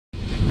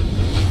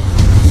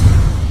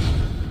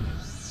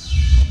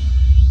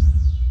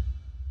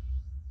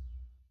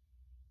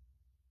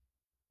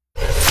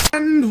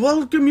And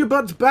welcome you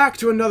butts back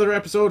to another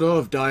episode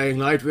of Dying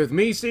Light with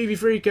me, Stevey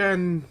Freaq,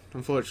 and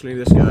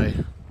unfortunately this guy.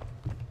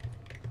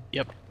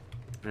 Yep.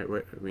 Right,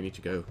 where we need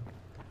to go.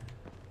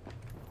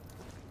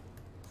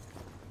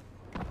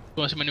 You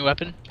want to see my new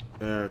weapon?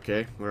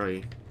 Okay, where are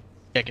you?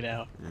 Check it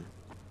out. Yeah.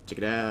 Check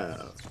it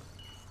out.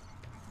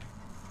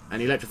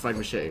 An electrified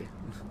machete.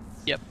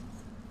 Yep.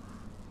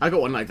 I got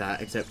one like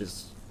that, except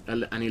it's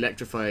an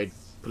electrified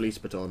police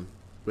baton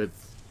with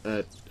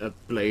a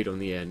blade on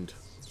the end.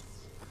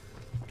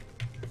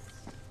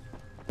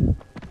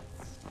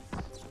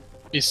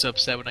 He's so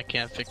upset when I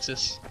can't fix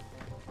this.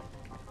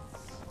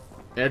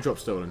 Airdrop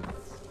stolen.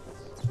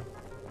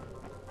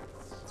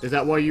 Is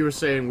that why you were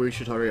saying we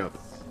should hurry up?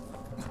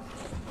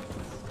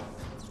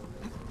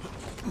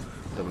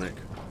 Dominic.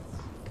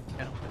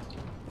 Yeah.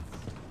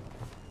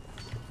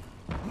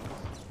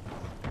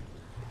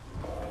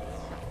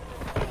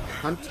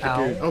 Hunt the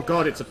goon. Oh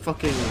god, it's a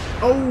fucking...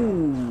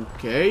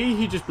 Okay,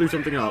 he just blew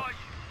something up.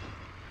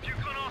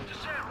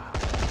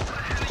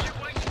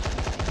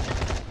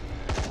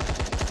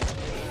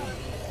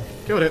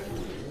 Killed it.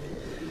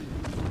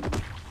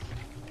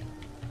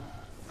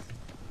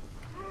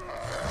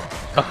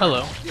 Oh,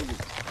 hello.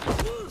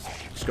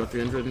 Just got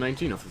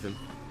 319 off of him.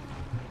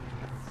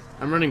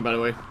 I'm running, by the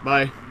way.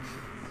 Bye.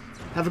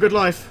 Have a good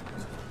life.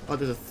 Oh,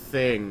 there's a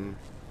thing.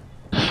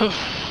 Do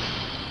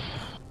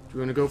you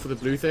want to go for the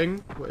blue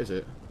thing? What is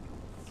it?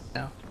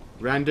 No.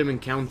 Random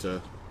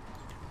encounter.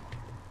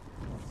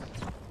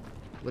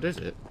 What is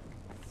it?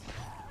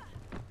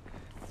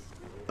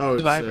 Oh,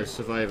 it's Survivor. a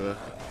survivor.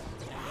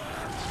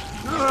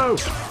 No!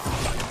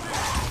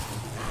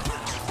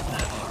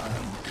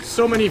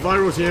 So many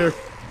virals here.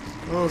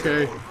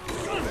 Okay.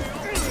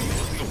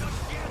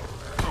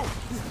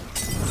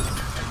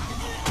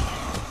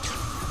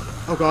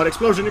 Oh god,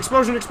 explosion,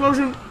 explosion,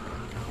 explosion!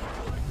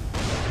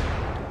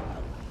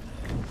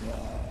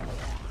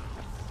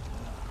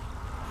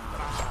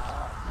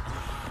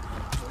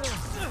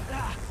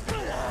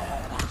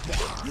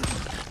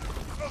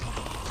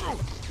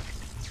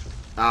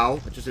 Ow,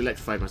 I just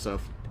electrified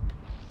myself.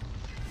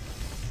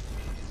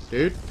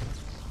 Dude?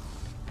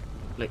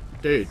 Like,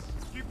 dude.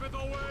 Keep it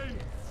away.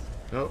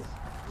 Oh.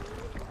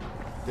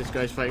 This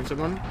guy's fighting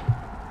someone.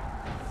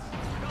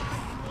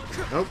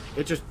 Oh,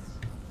 it just...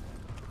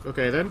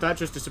 Okay then, that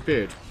just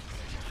disappeared.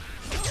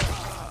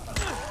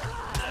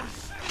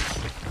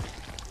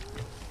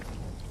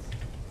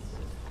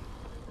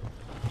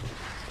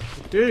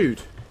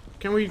 Dude,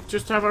 can we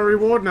just have a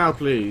reward now,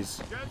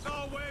 please? Get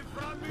away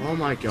from me. Oh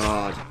my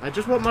god. I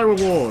just want my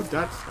reward.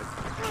 That's...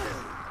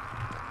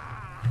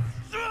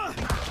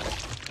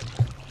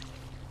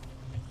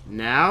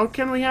 Now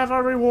can we have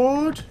our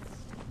reward?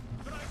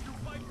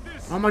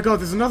 Oh my god,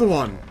 there's another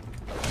one.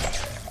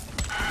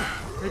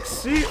 Like,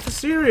 for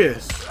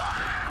serious.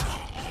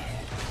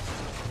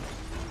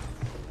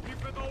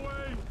 Keep it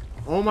away.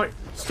 Oh my...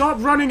 Stop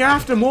running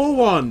after more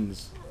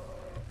ones.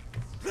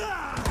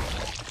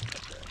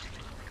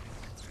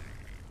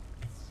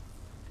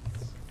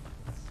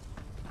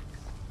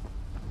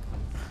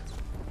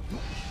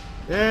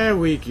 There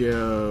we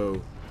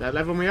go. That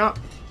level me up?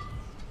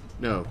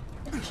 No.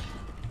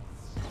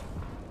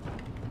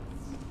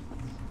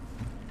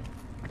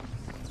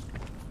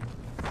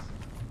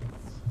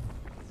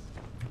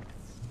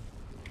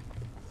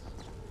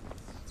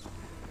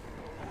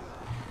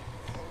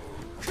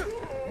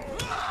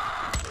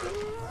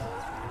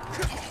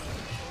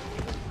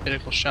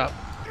 Critical shot.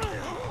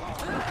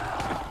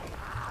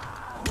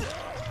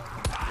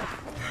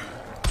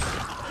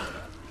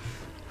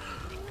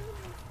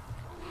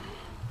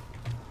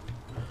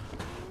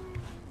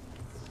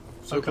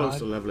 So Oh, close God.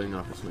 to leveling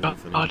up, it's Oh, not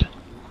funny. God.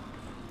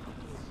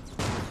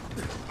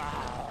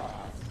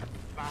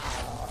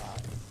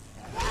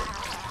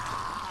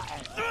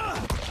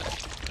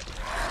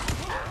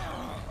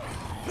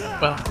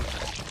 Well,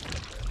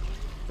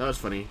 That was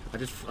funny.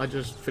 I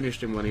just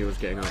finished him when he was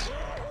getting up.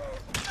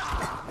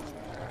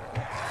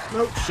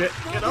 No, shit!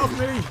 Get off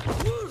me!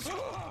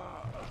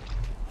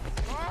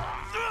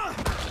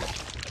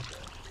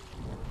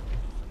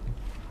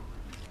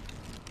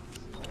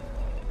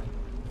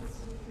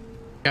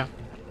 yeah.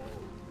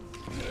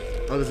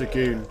 Oh, there's a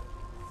goon.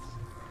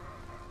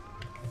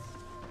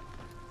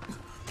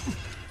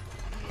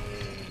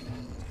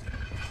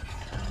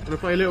 Wanna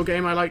play a little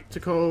game I like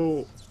to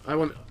call... I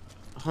want...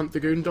 Hunt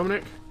the Goon,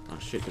 Dominic? Oh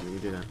shit, didn't we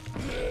do that?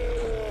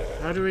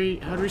 How do we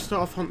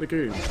start off Hunt the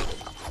Goon?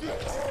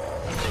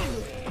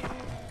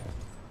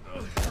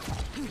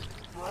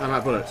 I'm out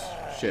of bullets.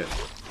 Shit.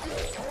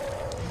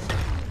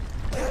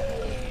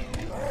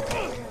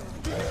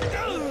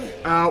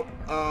 Ow.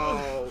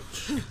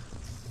 Ouch.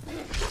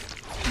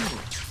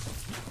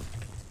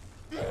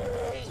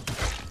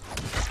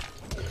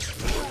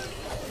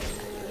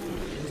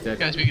 He's dead.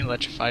 Guys being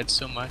electrified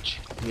so much.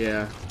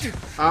 Yeah.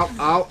 Ow,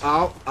 ow,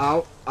 ow,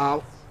 ow,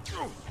 ow.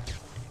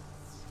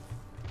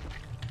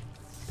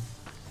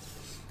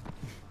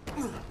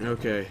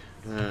 Okay.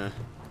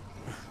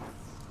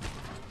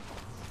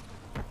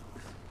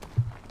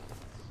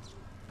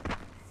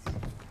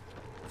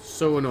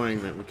 So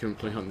annoying that we couldn't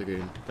play Hunt the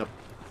Goon. That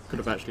could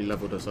have actually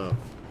leveled us up.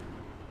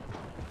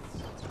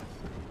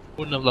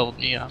 Wouldn't have leveled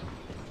me up.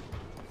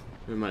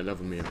 It might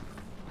level me up.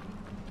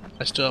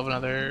 I still have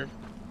another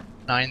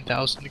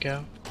 9,000 to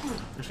go.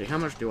 Actually, how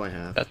much do I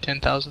have? About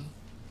 10,000.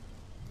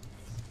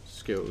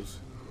 Skills.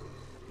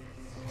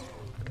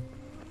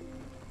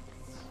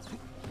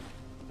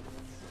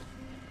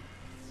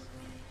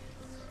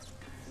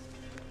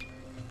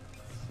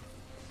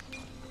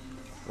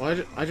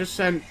 Well, I just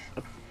sent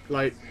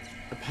like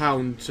a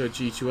pound to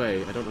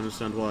G2A. I don't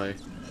understand why.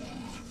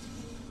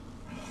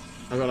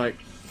 I've got like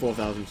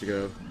 4,000 to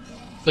go.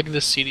 Look at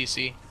this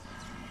CDC.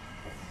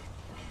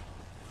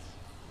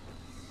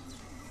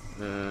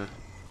 What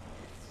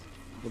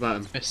about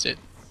him? Missed it.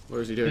 What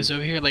is he He doing? was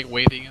over here like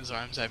waving his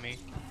arms at me.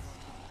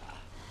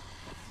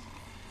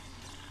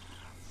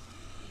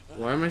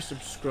 Why am I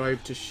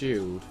subscribed to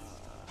Shield?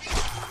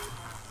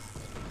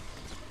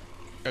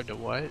 Go to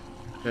what?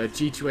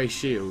 G2A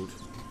Shield.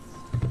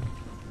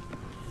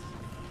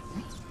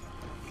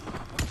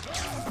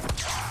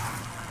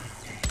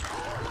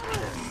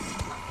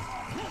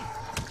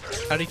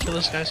 How do you kill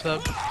those guys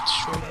without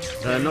destroying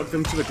them? Knock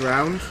them to the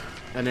ground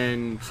and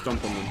then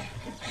stomp on them.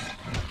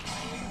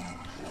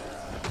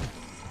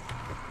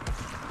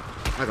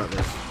 I got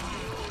this.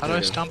 How do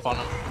I stomp on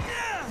them?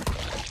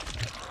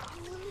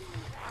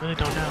 Really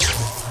don't know.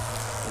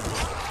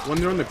 When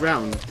they're on the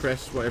ground,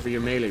 press whatever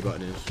your melee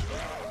button is.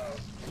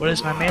 What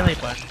is my melee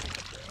button?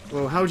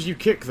 Well, how do you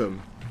kick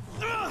them?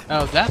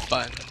 Oh, that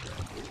button.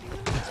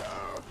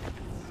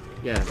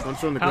 Yeah,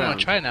 once they're on the I'm gonna ground.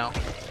 try now.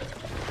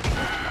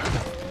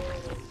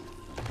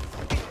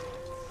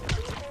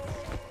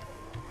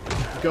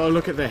 You gotta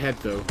look at their head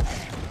though.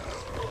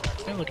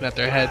 I'm looking at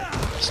their head.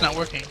 It's not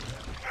working.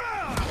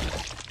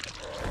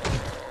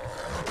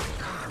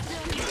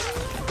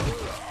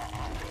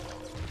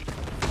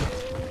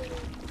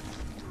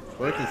 It's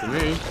working for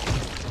me.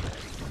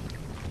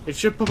 It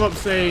should pop up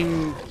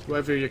saying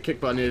whatever your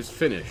kick button is,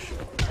 finish.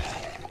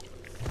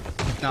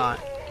 Not.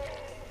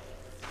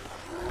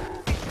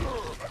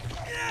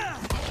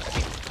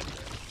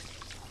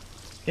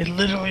 It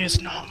literally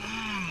is not.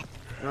 I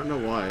don't know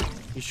why.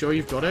 You sure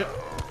you've got it?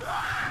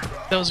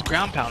 That was a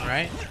ground pound,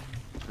 right?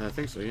 I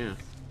think so, yeah.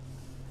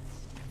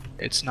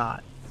 It's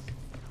not.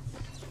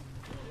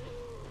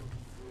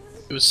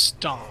 It was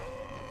stomp.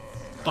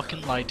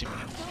 Fucking lied to me.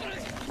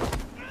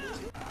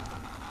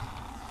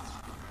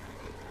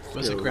 It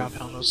was a ground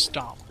pound, it was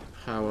stomp.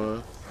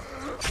 Power.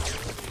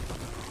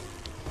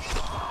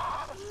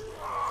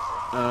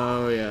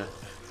 Oh, yeah.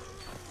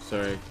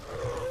 Sorry.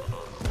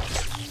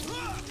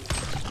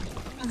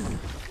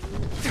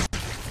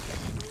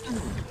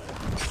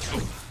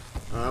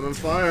 I'm on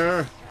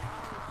fire!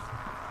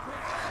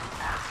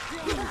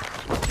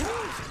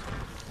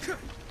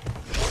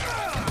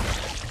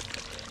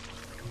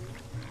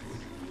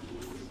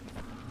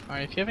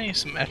 Alright, if you have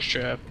some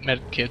extra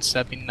med kits,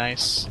 that'd be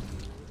nice.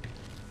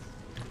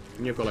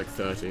 And you've got like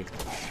 30.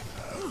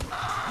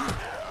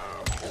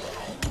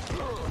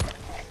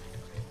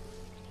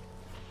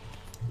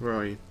 Where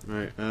are you?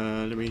 Right,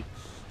 let me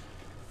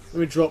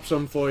drop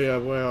some for you.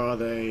 Where are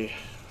they?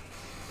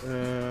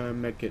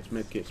 Medkits,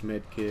 medkits,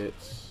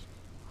 medkits.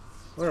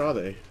 Where are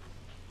they?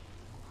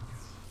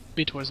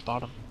 Be towards the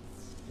bottom.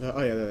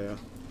 Oh yeah, there they are.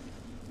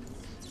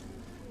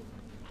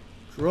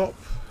 Drop.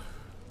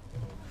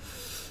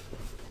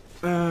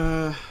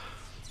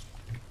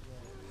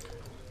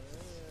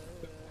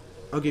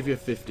 I'll give you a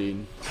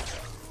 15.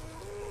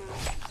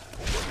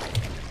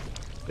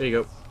 There you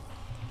go.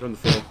 You're on the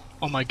floor.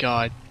 Oh my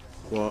god.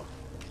 What?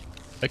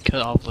 I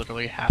cut off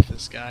literally half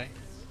this guy.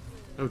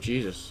 Oh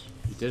Jesus.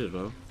 You did it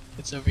though.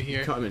 It's over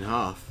here. Cut him in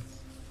half.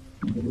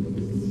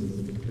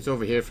 It's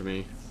over here for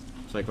me.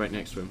 It's like right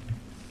next to him.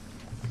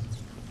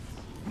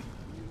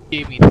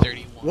 Gave me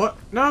 31. What?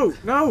 No!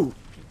 No!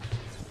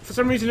 For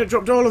some reason it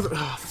dropped all of it.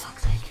 Oh, for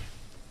fuck's sake.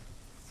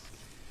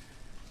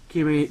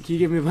 Can you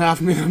give me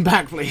half of them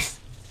back, please?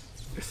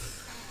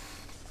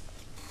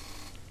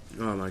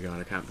 Oh my god,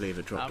 I can't believe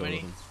it dropped How many?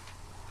 all of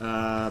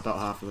them. About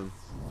half of them.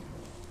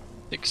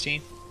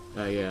 16?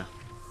 Yeah.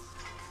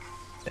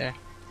 There.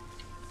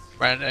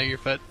 Right under your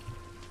foot.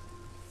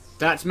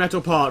 That's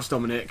metal parts,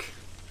 Dominic.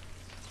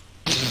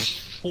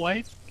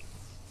 What?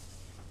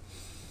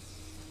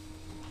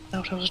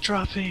 That's what I was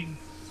dropping.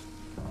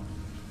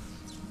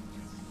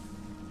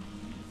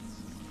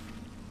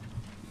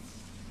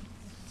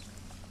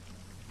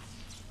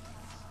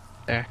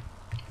 There.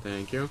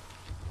 Thank you.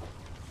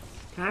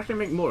 Can I actually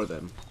make more of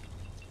them?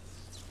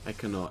 I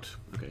cannot.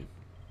 Okay.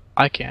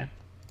 I can.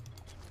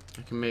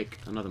 I can make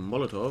another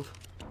Molotov.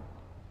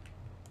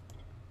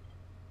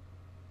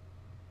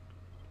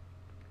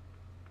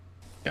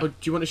 Yeah. Oh, do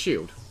you want a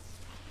shield?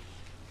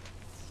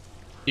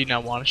 Do you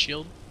not want a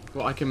shield?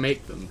 Well, I can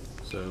make them,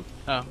 so...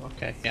 Oh,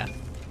 okay, yeah.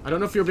 I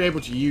don't know if you'll be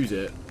able to use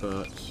it,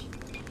 but...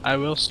 I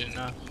will soon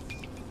enough.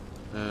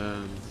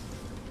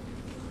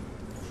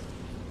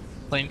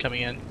 Plane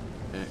coming in.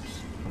 X.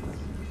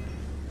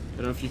 I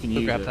don't know if you can Go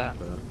use grab it, that.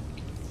 but...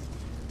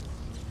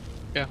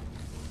 Go.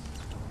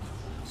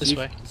 This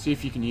way. See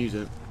if you can use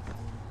it.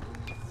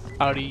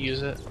 How do you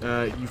use it?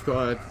 You've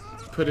got to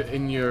put it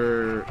in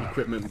your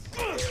equipment.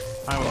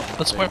 I will.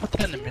 Let's worry about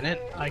that in a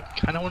minute. I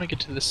kind of want to get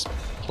to this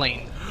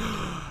plane.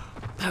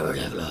 Power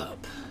level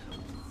up.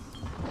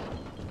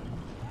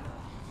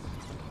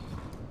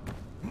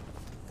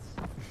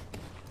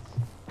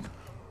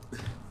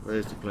 Where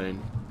is the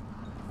plane?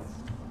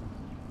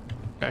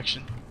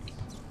 Direction.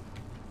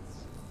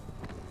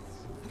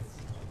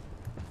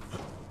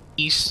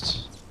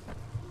 East.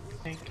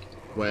 I think.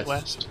 West.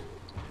 West.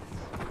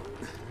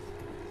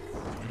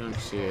 I don't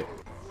see it.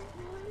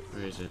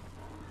 Where is it?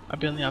 I'll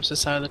be on the opposite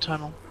side of the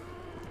tunnel.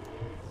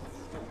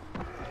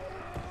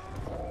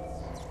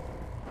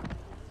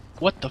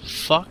 What the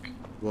fuck?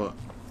 What?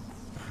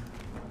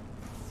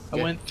 I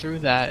went through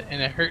that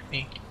and it hurt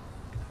me.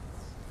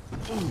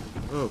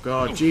 Oh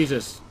god,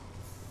 Jesus.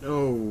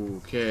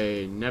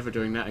 Okay, never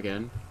doing that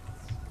again.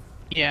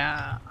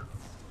 Yeah.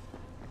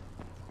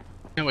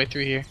 No way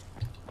through here.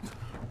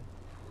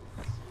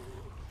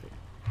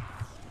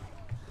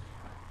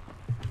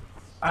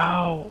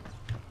 Ow.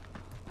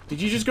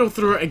 Did you just go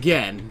through it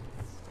again?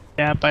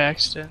 Yeah, by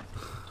accident.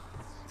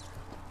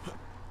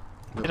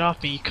 No. Get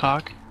off me, you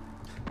cock.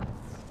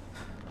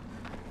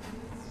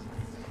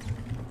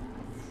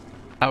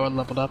 Power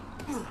leveled up.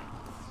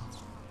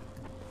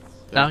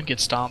 Now get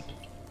stomped.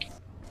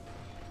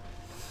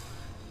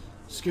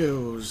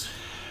 Skills.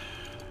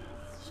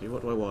 See,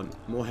 what do I want?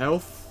 More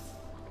health?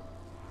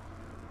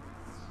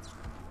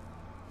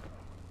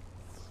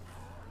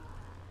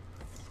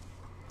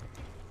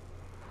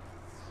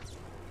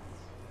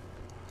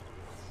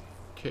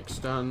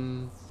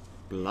 Kickstun.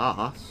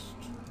 Blast.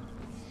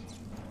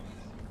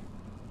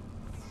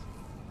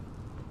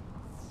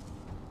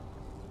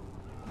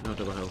 No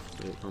double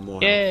health. No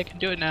more Yeah, health. I can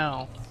do it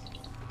now.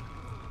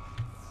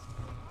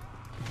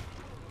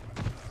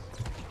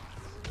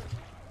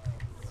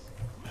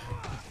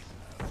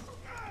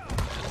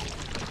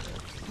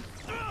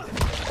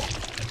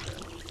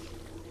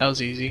 That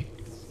was easy.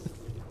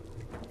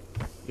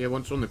 Yeah,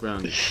 once on the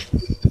ground.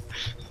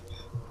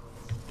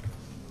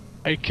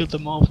 I killed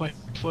them all with my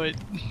foot.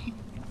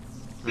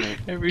 Right.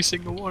 Every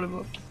single one of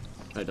them.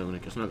 Right,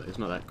 Dominic, it's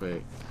not that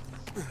great.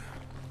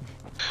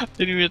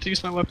 Didn't even have to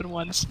use my weapon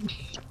once.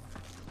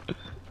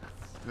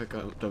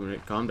 Right,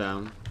 Dominic, calm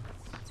down.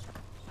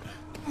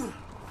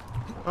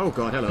 Oh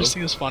god, hello. This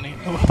thing is funny.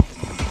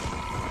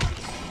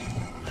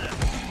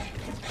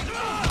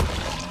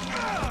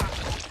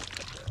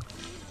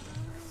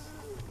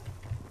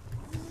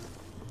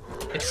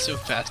 It's so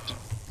fast to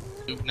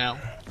move now.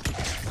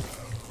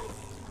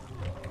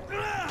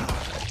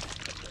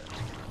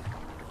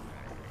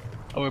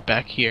 Oh, we're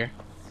back here.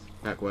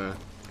 Back where?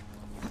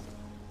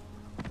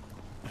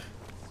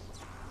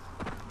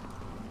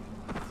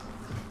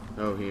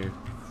 Oh, here.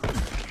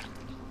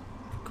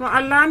 Come on,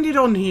 I landed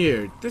on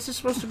here! This is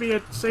supposed to be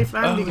a safe Oh,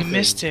 landing we thing.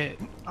 missed it.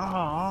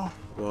 Oh,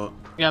 What?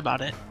 yeah,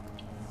 about it.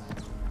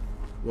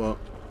 What?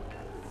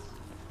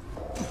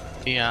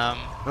 The Oh,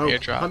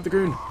 airdrop. hunt the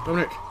goon,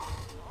 Dominic.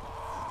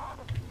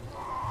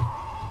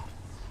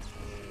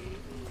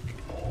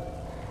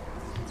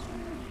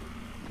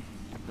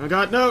 Oh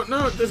god, no,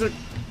 no, there's a...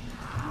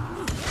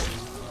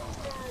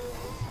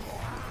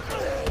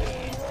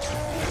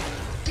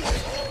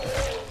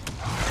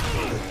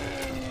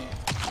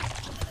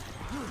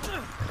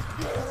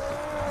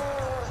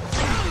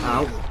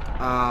 Ow.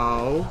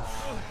 Ow.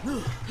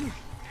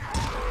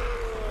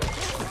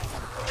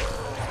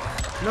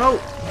 No!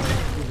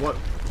 What?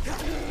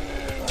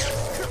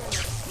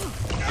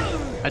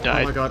 I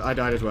died. Oh my god, I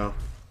died as well.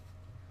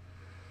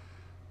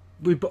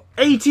 We bought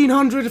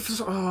 1800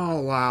 of...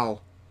 Oh,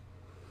 wow.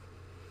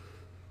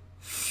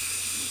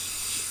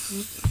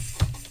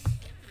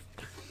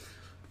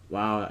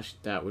 Wow,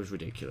 that was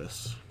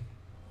ridiculous.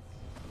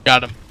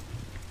 Got him.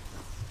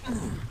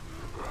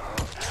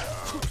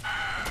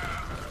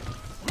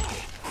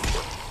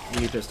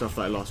 Really pissed off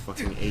that I lost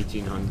fucking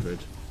 1800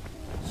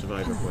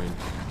 survivor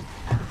points.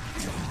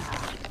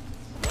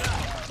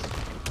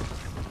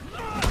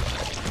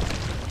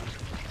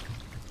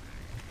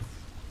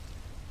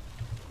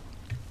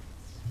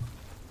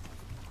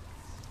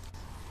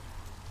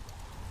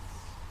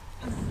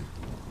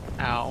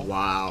 Ow.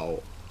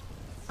 Wow.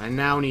 I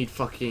now need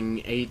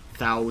fucking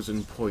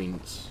 8,000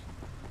 points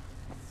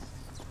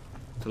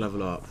to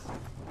level up.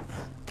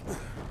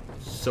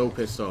 So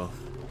pissed off.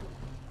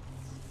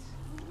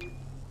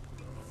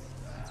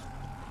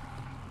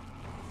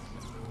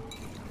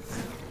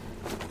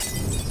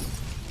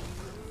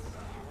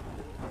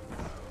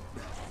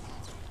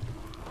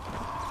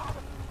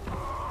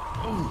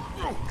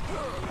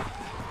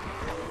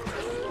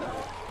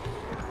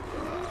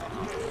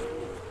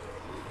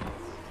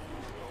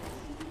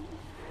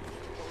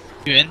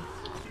 You in?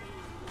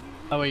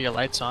 Oh, wait, your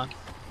light's on.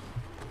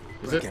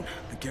 Is it? Reckon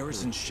the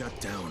garrison's shut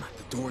down.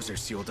 The doors are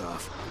sealed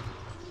off.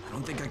 I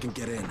don't think I can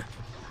get in.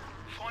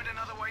 Find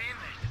another way in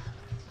then.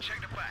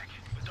 Check the back,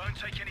 but don't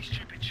take any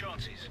stupid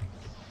chances.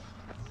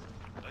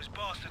 Those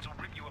bastards will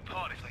rip you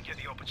apart if they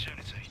get the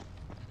opportunity.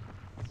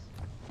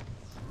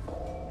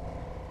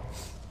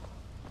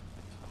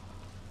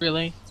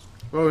 Really?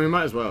 Well, we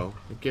might as well.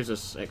 It gives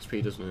us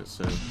XP, doesn't it?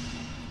 So.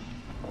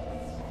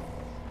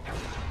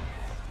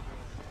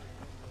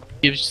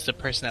 Gives the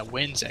person that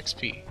wins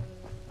XP.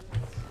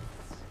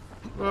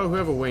 Well,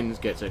 whoever wins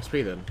gets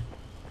XP then.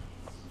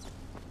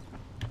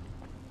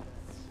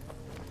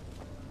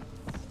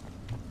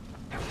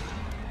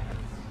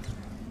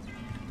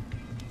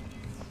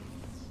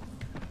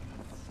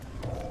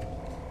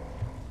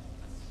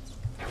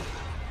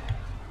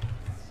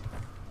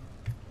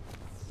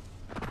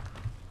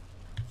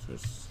 So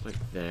it's like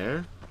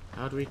there.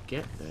 How do we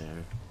get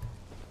there?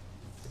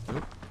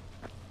 Oh.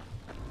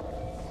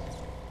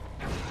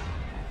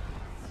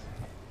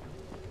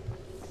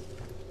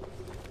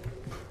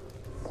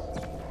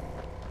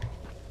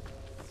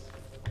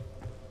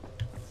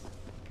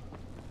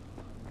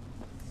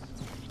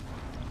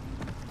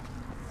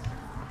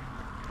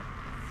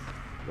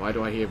 Why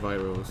do I hear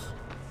virals?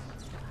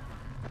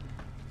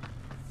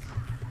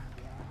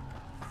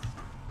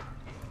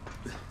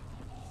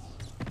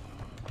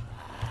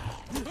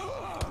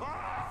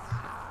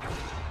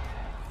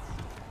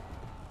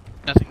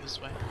 Nothing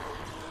this way.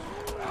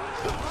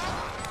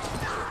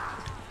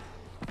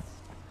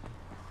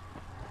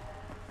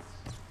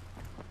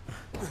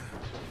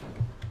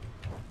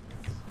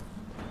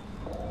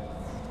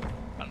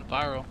 On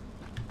viral.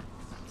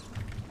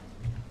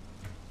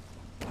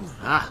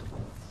 Ah!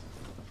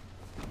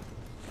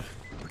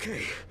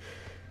 Okay,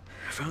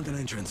 I found an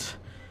entrance.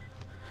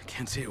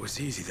 Can't say it was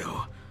easy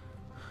though.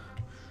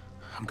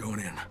 I'm going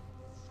in.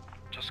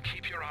 Just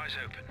keep your eyes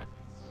open.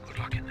 Good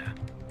luck in there.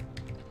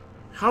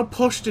 How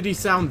posh did he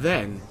sound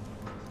then?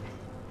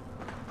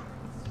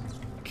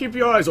 Keep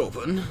your eyes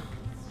open.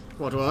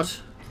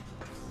 What?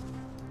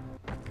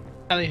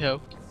 Tally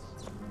ho.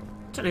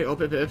 Tell you, oh,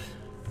 pip, pip.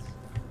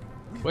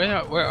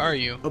 Where are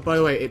you? Oh, by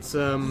the way, it's,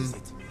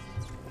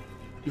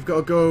 you've got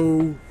to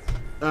go,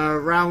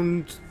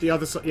 round the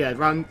other side, yeah,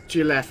 round to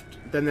your left,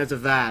 then there's a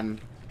van.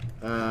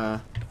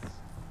 And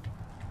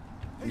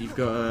you've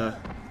got,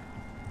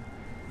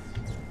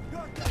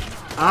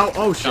 Ow,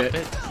 oh shit.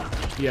 Jump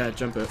it. Yeah,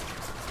 jump it.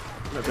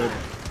 Not good.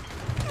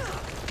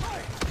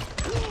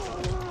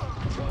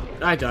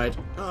 I died.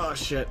 Oh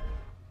shit.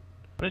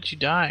 How did you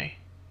die?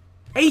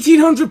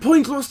 1800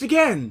 points lost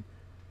again!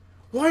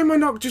 Why am I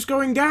not just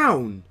going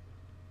down?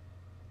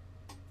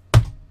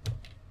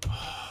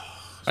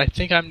 I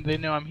think they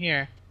know I'm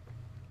here.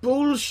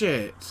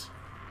 Bullshit.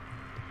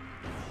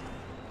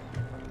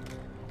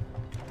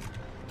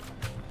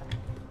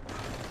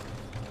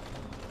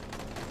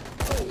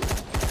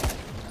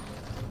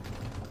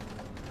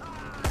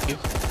 You.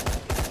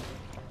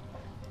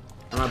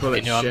 I'm out of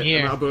bullets. They know I'm Shit. here.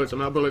 I'm out of bullets.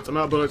 I'm out of bullets. I'm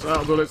out of bullets.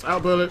 Out of bullets. Out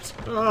of bullets.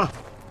 Ah.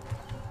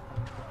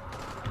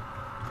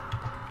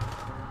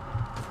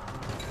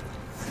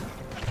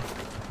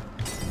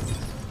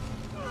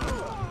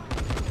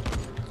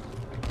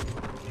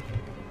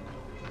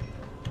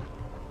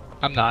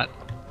 I'm not.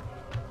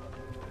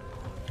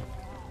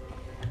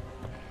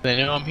 They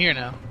know I'm here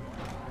now.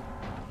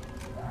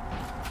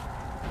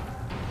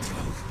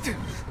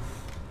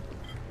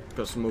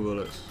 Got some more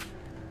bullets.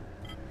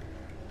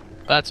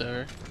 That's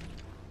over.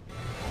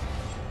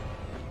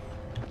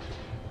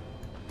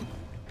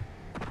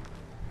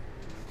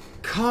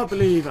 Can't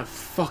believe I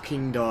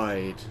fucking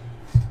died.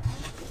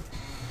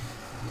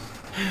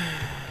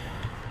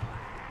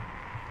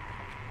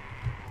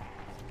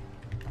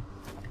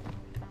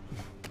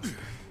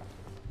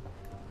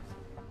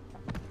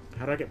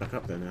 How do I get back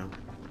up there now?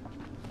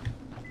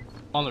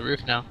 On the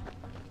roof now.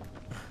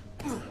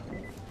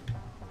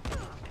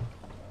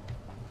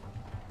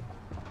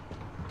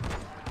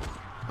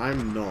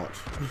 I'm not.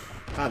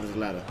 Ah, there's a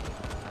ladder.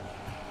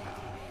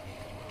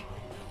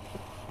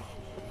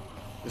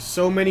 There's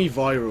so many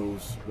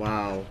virals.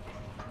 Wow.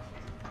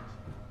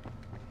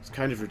 It's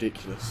kind of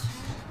ridiculous.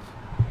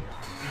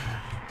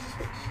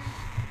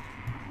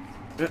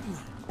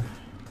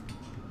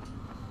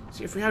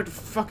 See, if we had a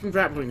fucking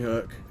grappling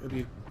hook, it'd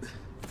be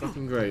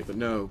fucking great, but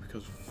no,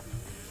 because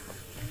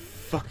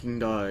fucking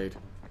died.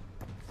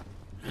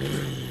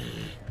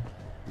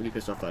 Really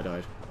pissed off that I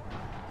died.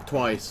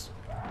 Twice.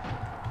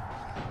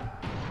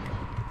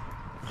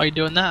 While you're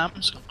doing that, I'm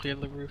just gonna clear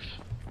the roof.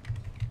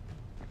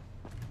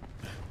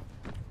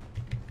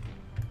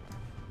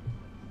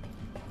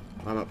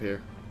 I'm up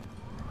here.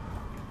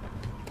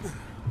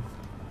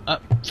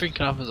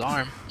 Freaking off his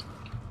arm.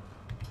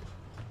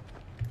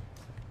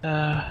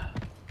 Alright,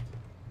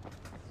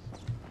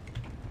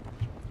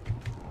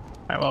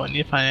 well, we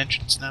need to find an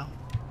entrance now.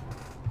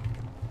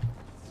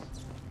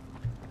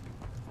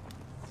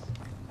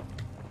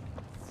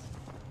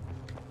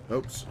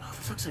 Oops. Oh,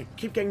 for fuck's sake,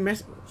 keep getting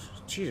messages.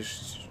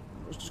 Jesus.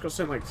 I just got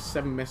sent like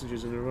 7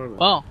 messages in a row.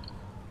 Well,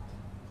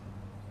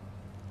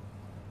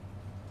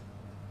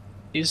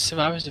 these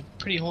survivors are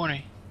pretty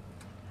horny.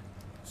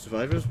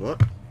 Survivors?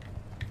 What?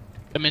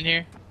 Come in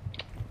here.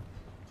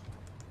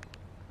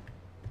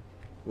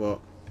 What?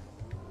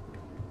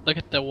 Look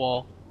at the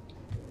wall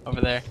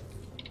over there.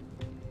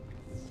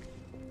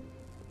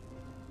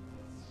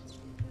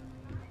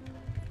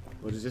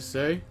 What does this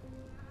say?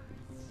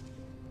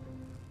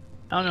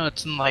 I don't know,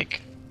 it's in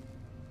like...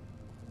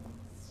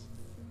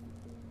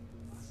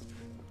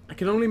 I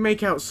can only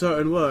make out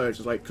certain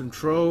words like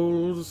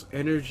controls,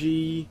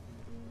 energy,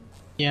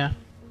 Yeah.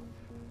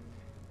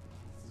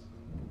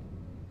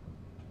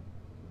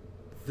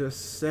 The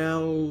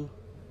cell.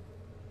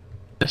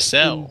 The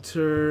cell.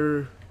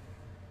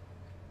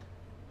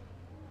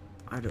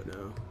 I don't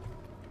know.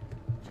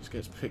 Just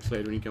gets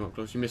pixelated when you come up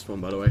close. You missed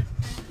one, by the way.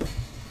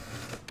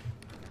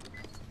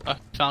 I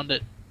found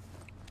it.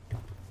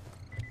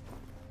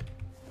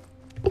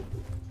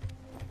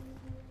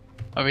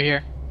 Over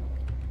here.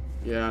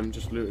 Yeah, I'm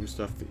just looting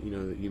stuff that you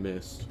know that you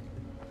missed.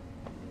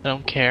 I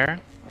don't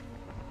care.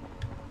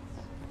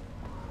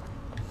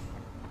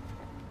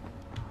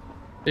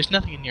 There's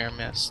nothing in here I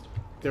missed.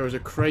 There was a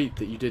crate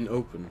that you didn't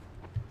open.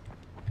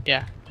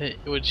 Yeah, but it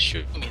would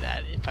show me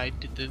that if I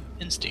did the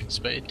instincts,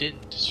 but it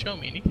didn't show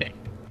me anything.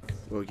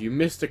 Well, you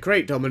missed a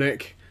crate,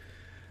 Dominic.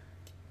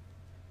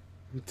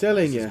 I'm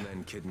telling you. His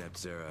men kidnapped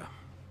Zara,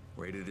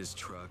 raided his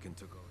truck, and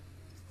took over.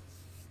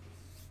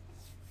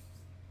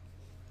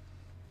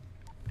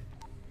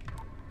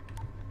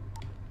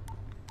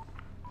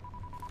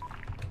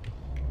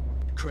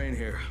 Crane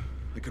here.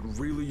 I could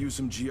really use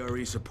some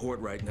GRE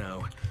support right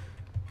now.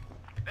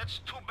 That's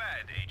too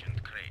bad,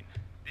 Agent Crane.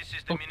 This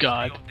is the Oh, Ministry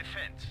God. of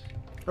Defense.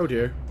 Oh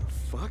dear.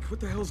 Fuck? What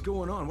the hell's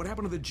going on? What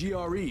happened to the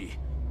GRE?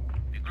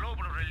 The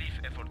global relief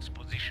effort's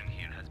position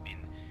here has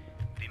been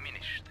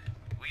diminished.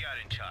 We are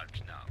in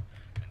charge now,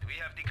 and we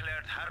have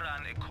declared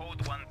Harran a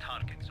Code 1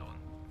 target zone.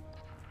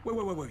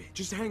 Wait.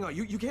 Just hang on.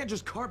 You can't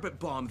just carpet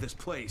bomb this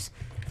place.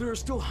 There are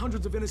still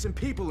hundreds of innocent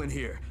people in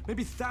here.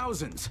 Maybe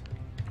thousands.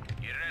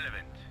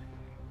 Irrelevant.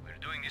 We're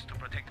doing this to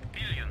protect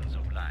billions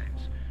of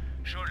lives.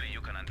 Surely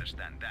you can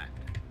understand that.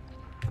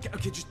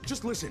 Okay,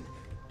 just listen.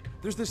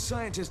 There's this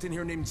scientist in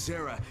here named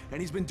Zara, and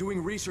he's been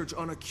doing research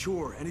on a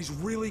cure, and he's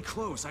really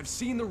close. I've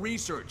seen the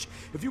research.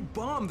 If you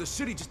bomb the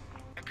city, just...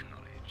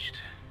 Acknowledged.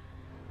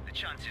 The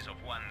chances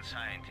of one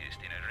scientist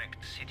in a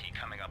wrecked city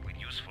coming up with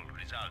useful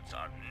results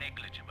are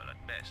negligible at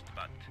best,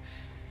 but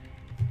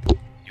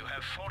you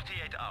have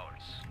 48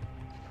 hours.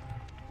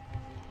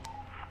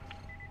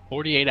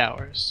 48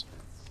 hours.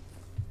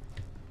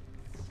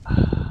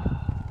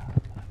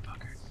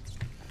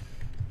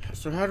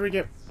 So how do we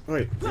get... Oh,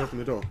 wait, we open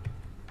the door.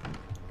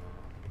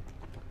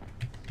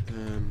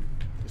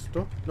 This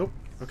door? Nope.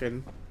 Okay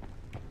then.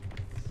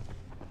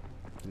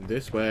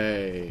 This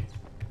way.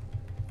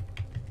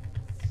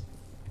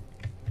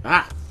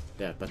 Ah!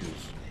 There,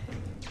 buttons.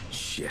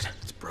 Shit,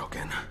 it's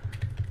broken.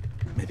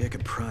 Maybe I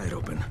could pry it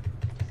open.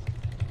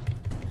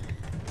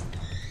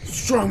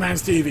 Strongman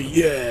Stevie,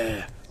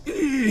 yeah!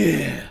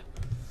 Yeah!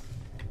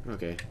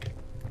 Okay.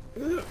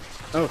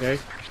 Okay.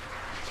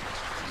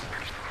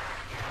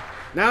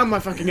 Now my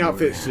fucking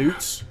outfit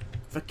suits.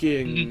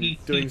 Fucking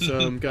doing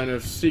some kind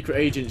of secret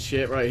agent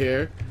shit right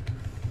here.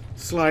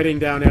 Sliding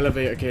down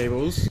elevator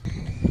cables.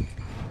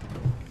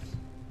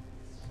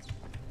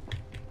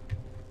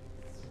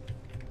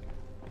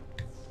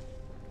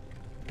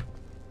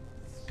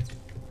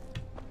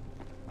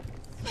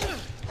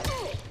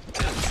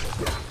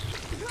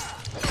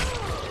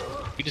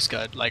 We just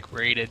got, like,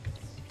 raided.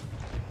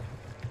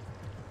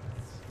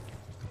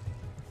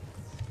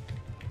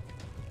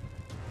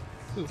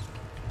 Ooh.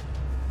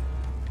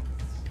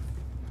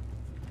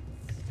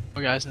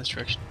 More guys in this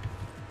direction.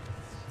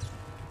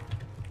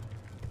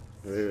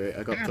 Wait,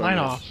 I got Turn your thrown light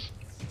this.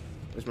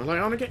 off. Is my light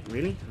on again?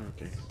 Really?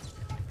 Okay.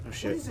 Oh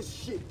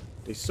shit.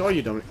 They saw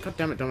you, Dominic. God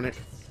damn it, Dominic.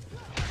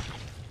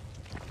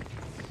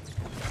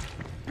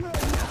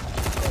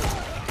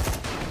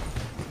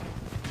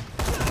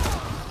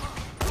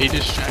 Be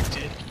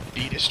distracted.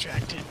 Be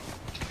distracted.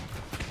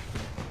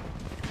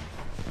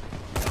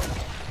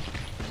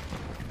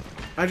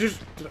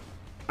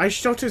 I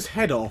shot his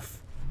head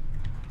off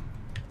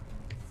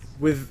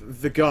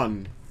with the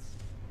gun.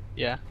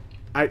 Yeah.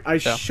 I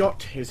So?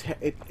 shot his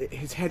head.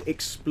 His head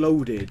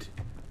exploded.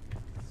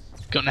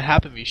 It's gonna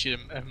happen if you shoot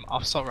an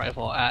assault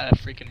rifle at a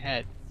freaking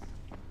head.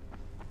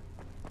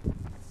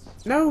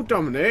 No,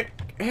 Dominic.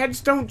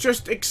 Heads don't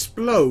just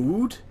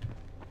explode.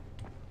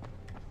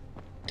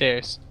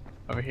 Stairs.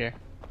 Over here.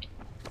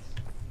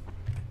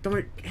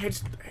 Dominic,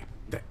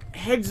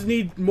 heads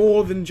need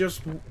more than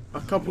just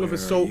a couple of Where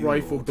assault are you,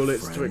 rifle old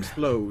bullets to friend?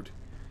 explode.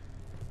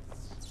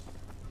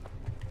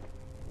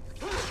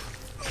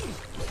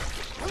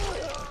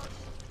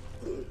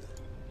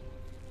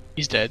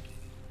 He's dead.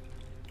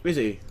 Is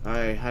he? I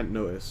hadn't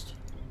noticed.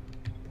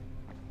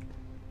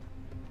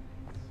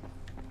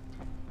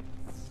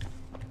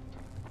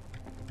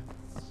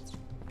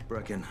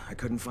 Brecken, I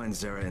couldn't find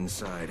Zara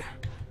inside.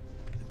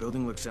 The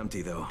building looks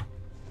empty, though.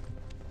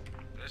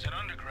 There's an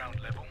underground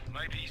level.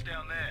 Maybe he's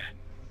down there.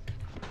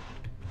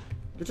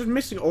 They're just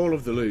missing all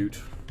of the loot.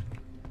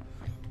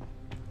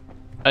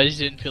 I just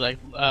didn't feel like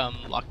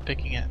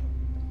lockpicking it.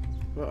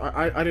 Well,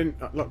 I didn't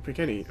lockpick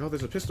any. Oh,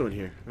 there's a pistol in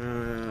here.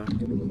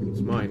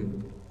 It's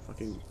mine.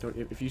 Fucking don't.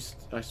 If you,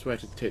 I swear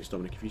to tits,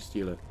 Dominic. If you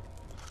steal it,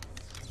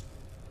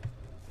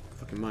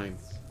 fucking mine.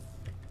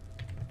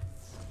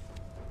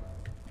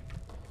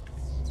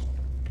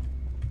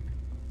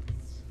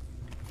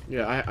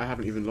 Yeah, I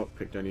haven't even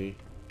lockpicked any.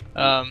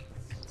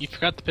 You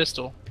forgot the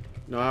pistol.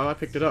 No, I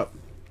picked it up.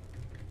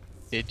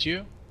 Did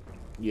you?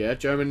 Yeah,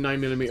 German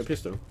 9mm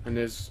pistol. And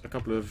there's a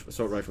couple of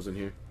assault rifles in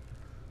here.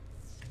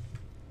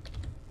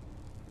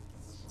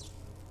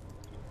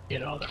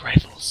 Get all the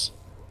rifles.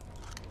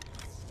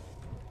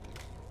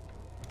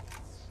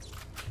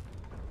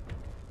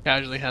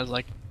 Casually has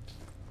like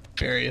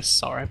various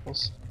assault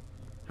rifles.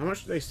 How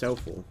much do they sell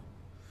for?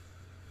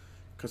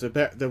 Because I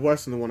bet they're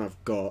worse than the one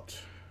I've got.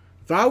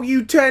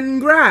 Value 10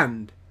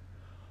 grand!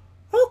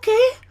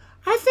 Okay,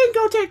 I think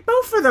I'll take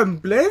both of them,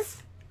 Blizz.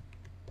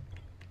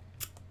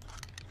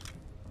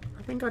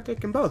 I think I'll take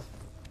them both.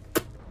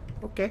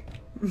 Okay.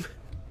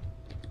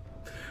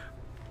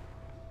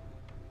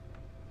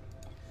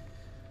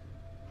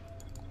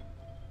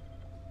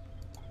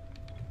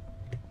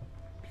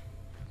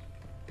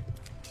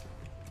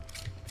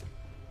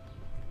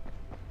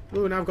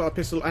 Ooh, now I've got a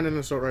pistol and an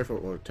assault rifle.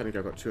 Well, technically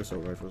I've got 2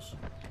 assault rifles.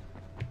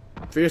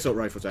 3 assault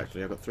rifles,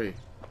 actually. I've got 3.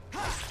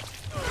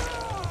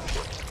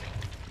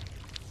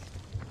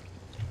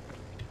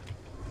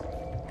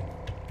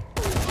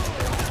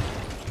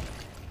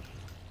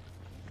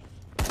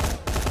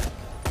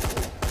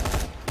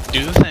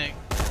 Do the thing.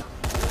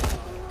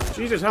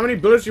 Jesus, how many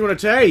bullets do you want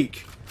to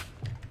take?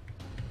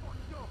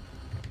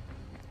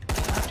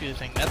 Do the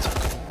thing. That's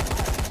cool.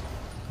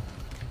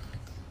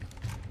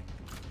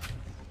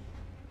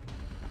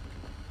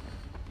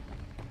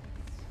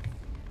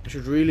 I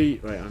should really...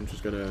 Right, I'm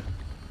just gonna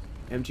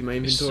empty my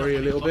There's so inventory a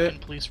many little bit.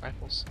 fucking police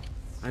rifles.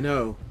 I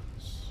know.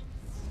 It's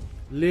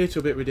a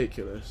little bit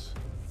ridiculous.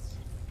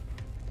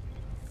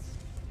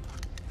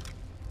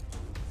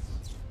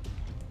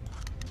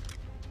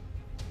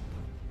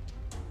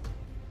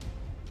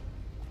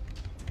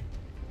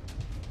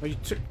 Oh, you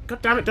took...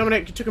 God damn it,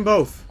 Dominic, you took them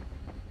both.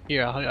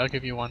 Here, I'll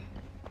give you one.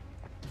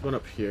 There's one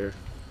up here.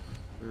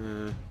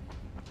 Did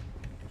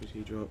he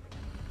drop?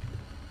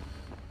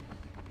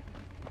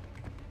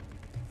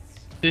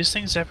 Do these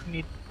things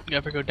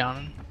ever go down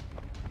in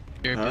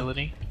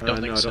durability? Don't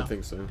think no, so. I don't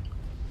think so.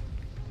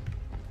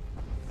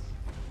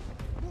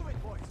 Move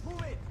it, boys,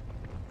 move it!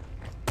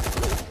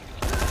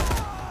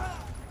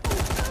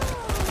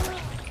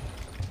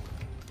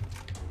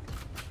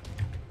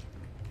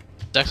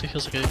 It actually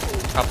feels like a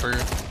proper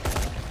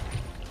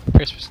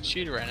first-person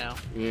shooter right now.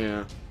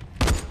 Yeah.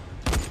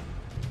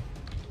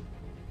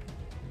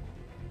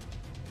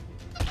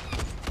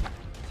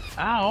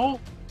 Ow!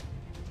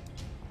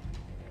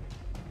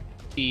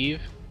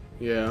 Steve,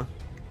 Yeah.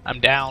 I'm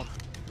down.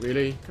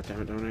 Really? God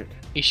damn it, Dominic.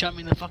 He shot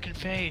me in the fucking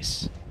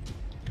face.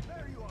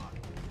 There you are!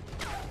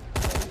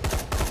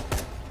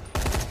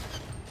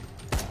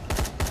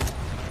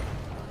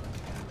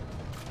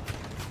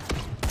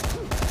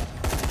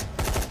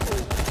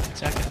 10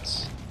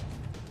 seconds.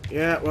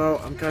 Yeah,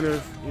 well, I'm kind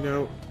of, you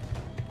know...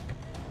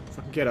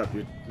 Fucking get up,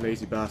 you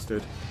lazy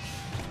bastard.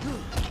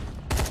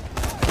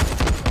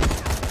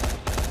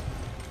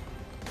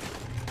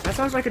 That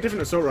sounds like a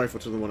different assault rifle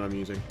to the one I'm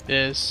using. It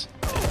is.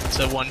 It's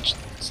a one.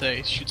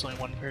 Say shoots only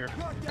one per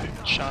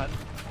shot.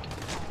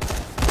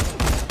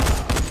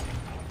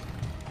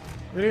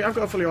 Really? I've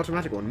got a fully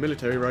automatic one.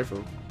 Military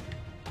rifle.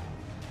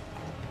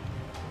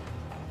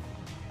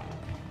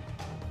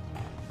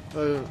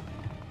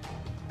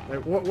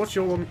 Like, what's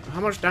your one? How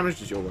much damage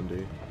does your one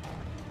do?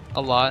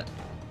 A lot.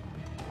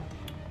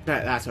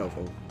 That's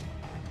helpful.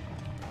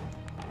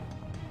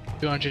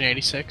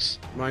 286.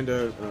 Mine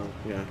does... Oh,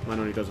 yeah. Mine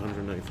only does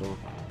 194.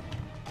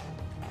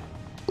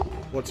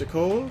 What's it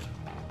called?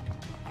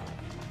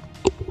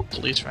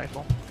 Police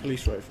rifle.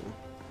 Police rifle.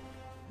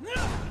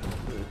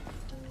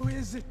 Who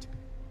is it?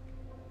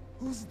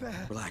 Who's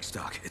there? Relax,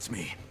 Doc. It's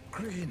me.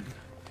 Crane.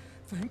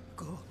 Thank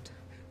God.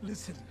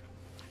 Listen,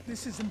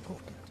 this is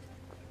important.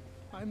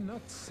 I'm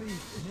not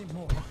safe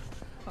anymore,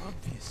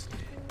 obviously.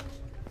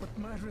 But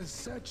my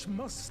research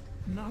must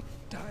not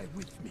die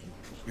with me.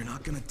 You're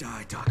not gonna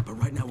die, Doc, but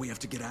right now we have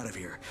to get out of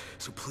here.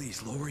 So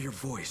please, lower your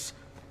voice.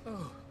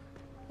 Oh,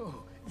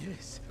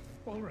 yes.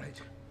 All right.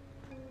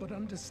 But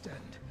understand,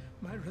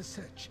 my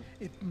research,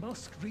 it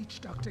must reach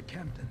Dr.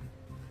 Camden.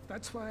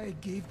 That's why I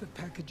gave the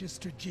packages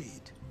to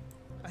Jade.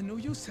 I know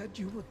you said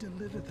you would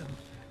deliver them,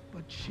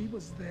 but she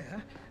was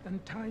there,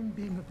 and time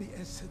being of the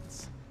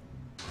essence.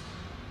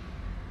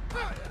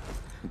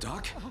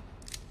 Doc?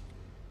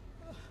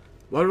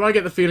 Why do I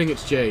get the feeling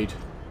it's Jade?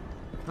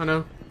 I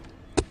know.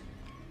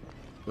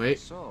 Wait.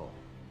 So,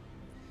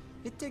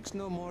 it takes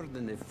no more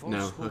than a false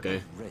No, hope okay.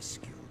 of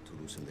rescue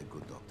to loosen the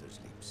good doctor's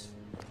lips.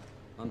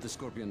 Hunt the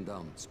Scorpion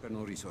down, spare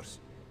no resource.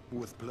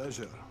 With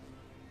pleasure.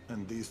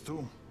 And these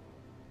two?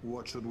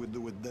 What should we do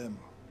with them?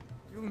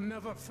 You'll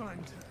never find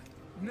her.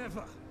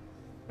 Never.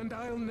 And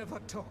I'll never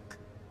talk.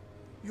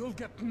 You'll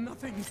get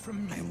nothing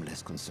from me. I am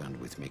less concerned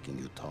with making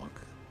you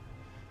talk,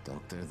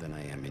 Doctor, than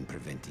I am in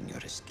preventing your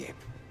escape.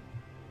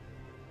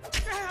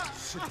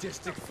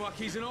 Sadistic fuck,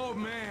 he's an old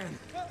man.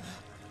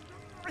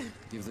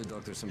 Give the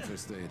doctor some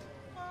first aid.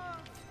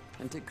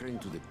 And take Crane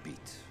to the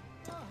beat.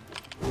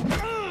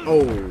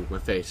 Oh, my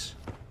face.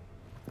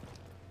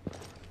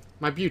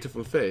 My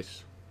beautiful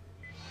face.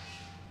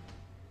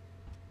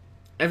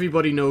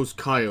 Everybody knows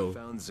Kyle.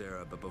 Found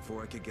Zara, but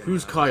before I could get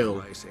Who's out, Kyle?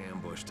 Rice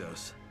ambushed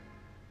us.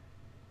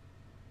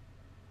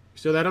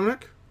 Still there,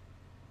 Dominic?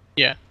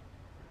 Yeah.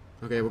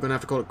 Okay, we're gonna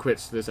have to call it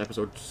quits to this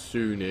episode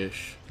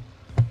soonish.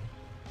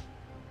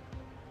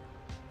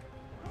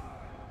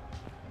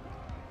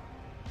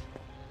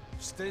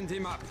 Stand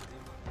him up.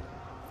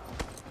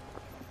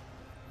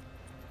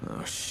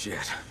 Oh,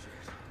 shit.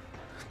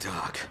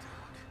 Doc.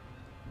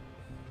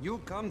 You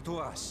come to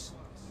us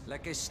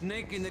like a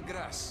snake in the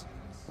grass.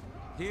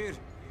 Here,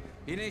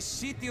 in a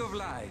city of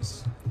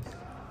lies.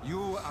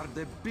 You are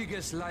the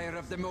biggest liar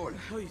of them all. What the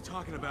hell are you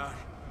talking about?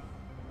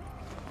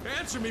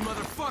 Answer me,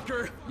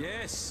 motherfucker!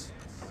 Yes,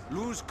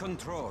 lose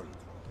control.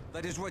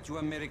 That is what you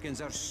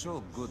Americans are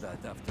so good at,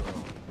 after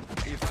all.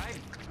 If I...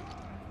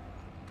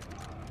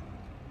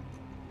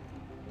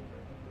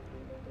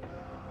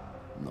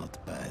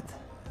 Not bad.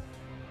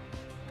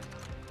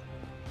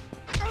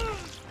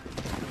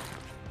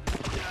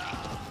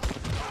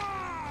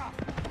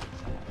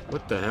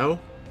 What the hell?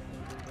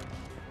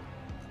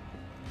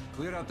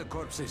 Clear out the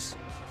corpses.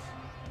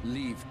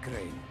 Leave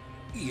Crane.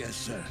 Yes,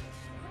 sir.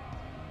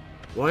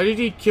 Why did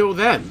he kill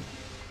them?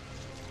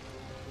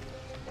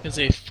 Because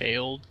they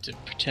failed to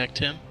protect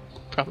him,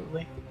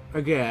 probably.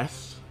 I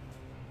guess.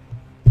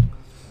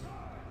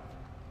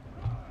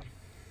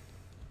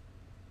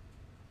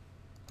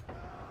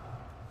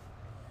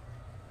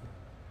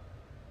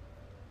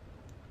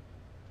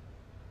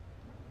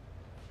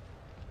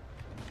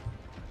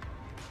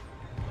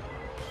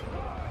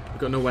 We've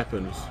got no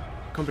weapons.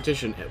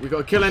 Competition. We've got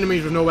to kill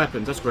enemies with no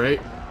weapons. That's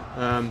great.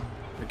 A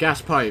gas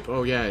pipe.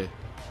 Oh, yeah.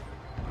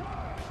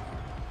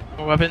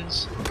 More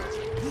weapons?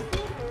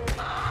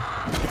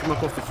 Pick them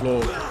up off the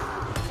floor.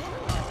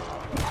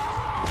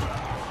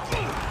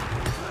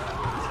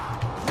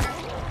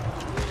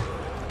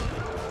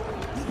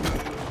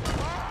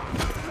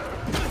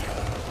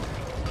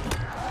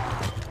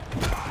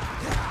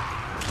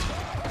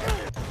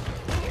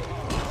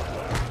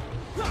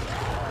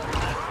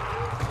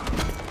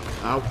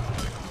 Ow.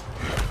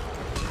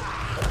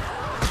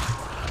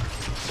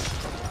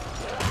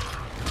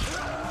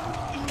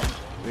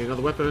 Need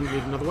another weapon,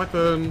 need another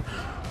weapon.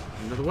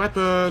 Another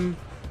weapon.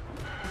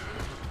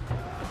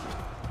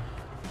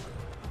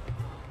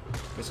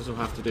 Guess this will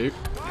have to do.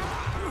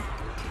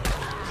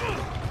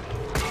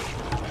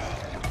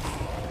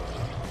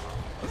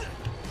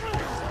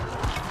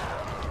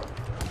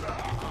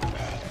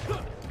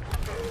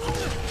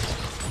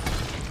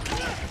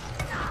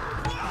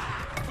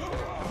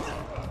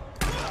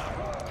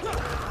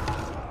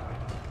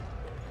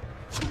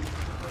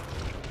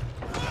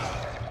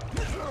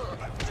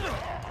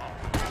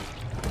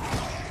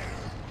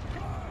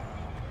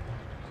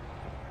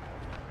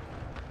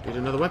 Need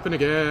another weapon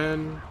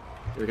again.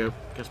 Here we go.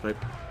 Gas pipe.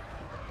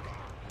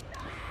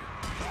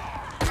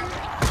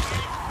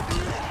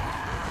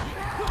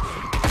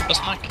 That's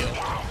not kill.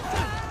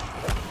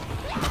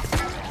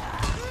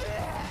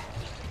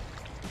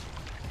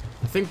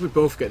 I think we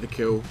both get the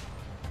kill.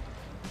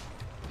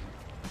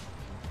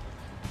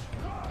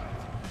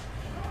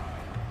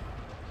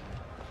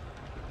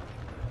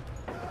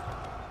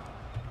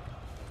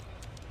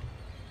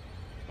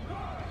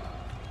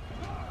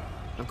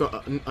 I've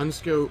got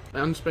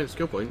unspent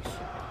skill points.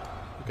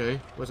 Okay,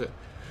 what's it?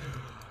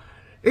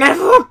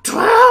 Level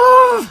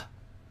 12!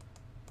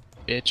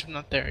 Bitch, I'm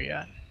not there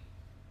yet.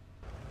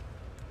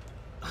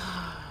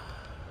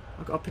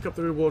 I've got to pick up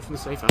the reward from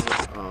the safe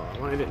house. Oh, I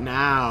wanted it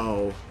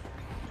now.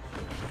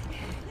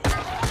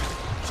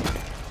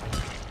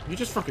 You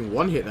just fucking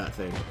one-hit that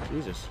thing.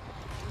 Jesus.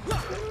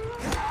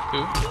 Who?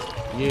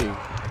 You.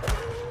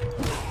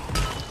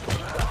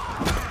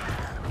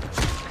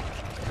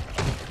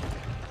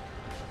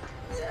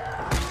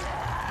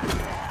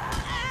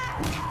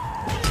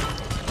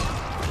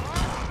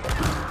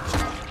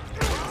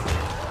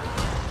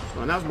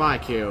 Oh, that was my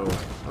kill.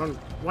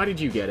 Why did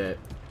you get it?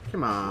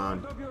 Come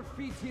on. Of your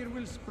feet here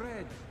will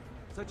spread.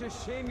 Such a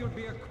shame you'll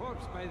be a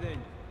corpse by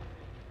then.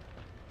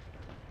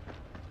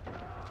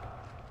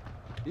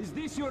 Is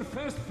this your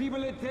first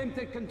feeble attempt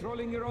at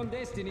controlling your own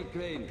destiny,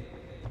 Crane?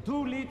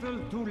 Too little,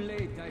 too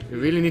late, I We feel.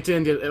 really need to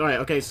end it. Alright,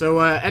 okay, so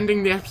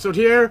ending the episode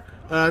here.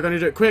 Gonna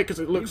do it quick because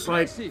it looks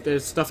like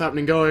there's stuff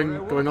happening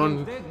going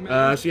on.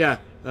 So yeah,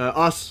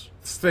 us,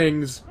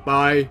 things,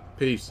 bye,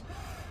 peace.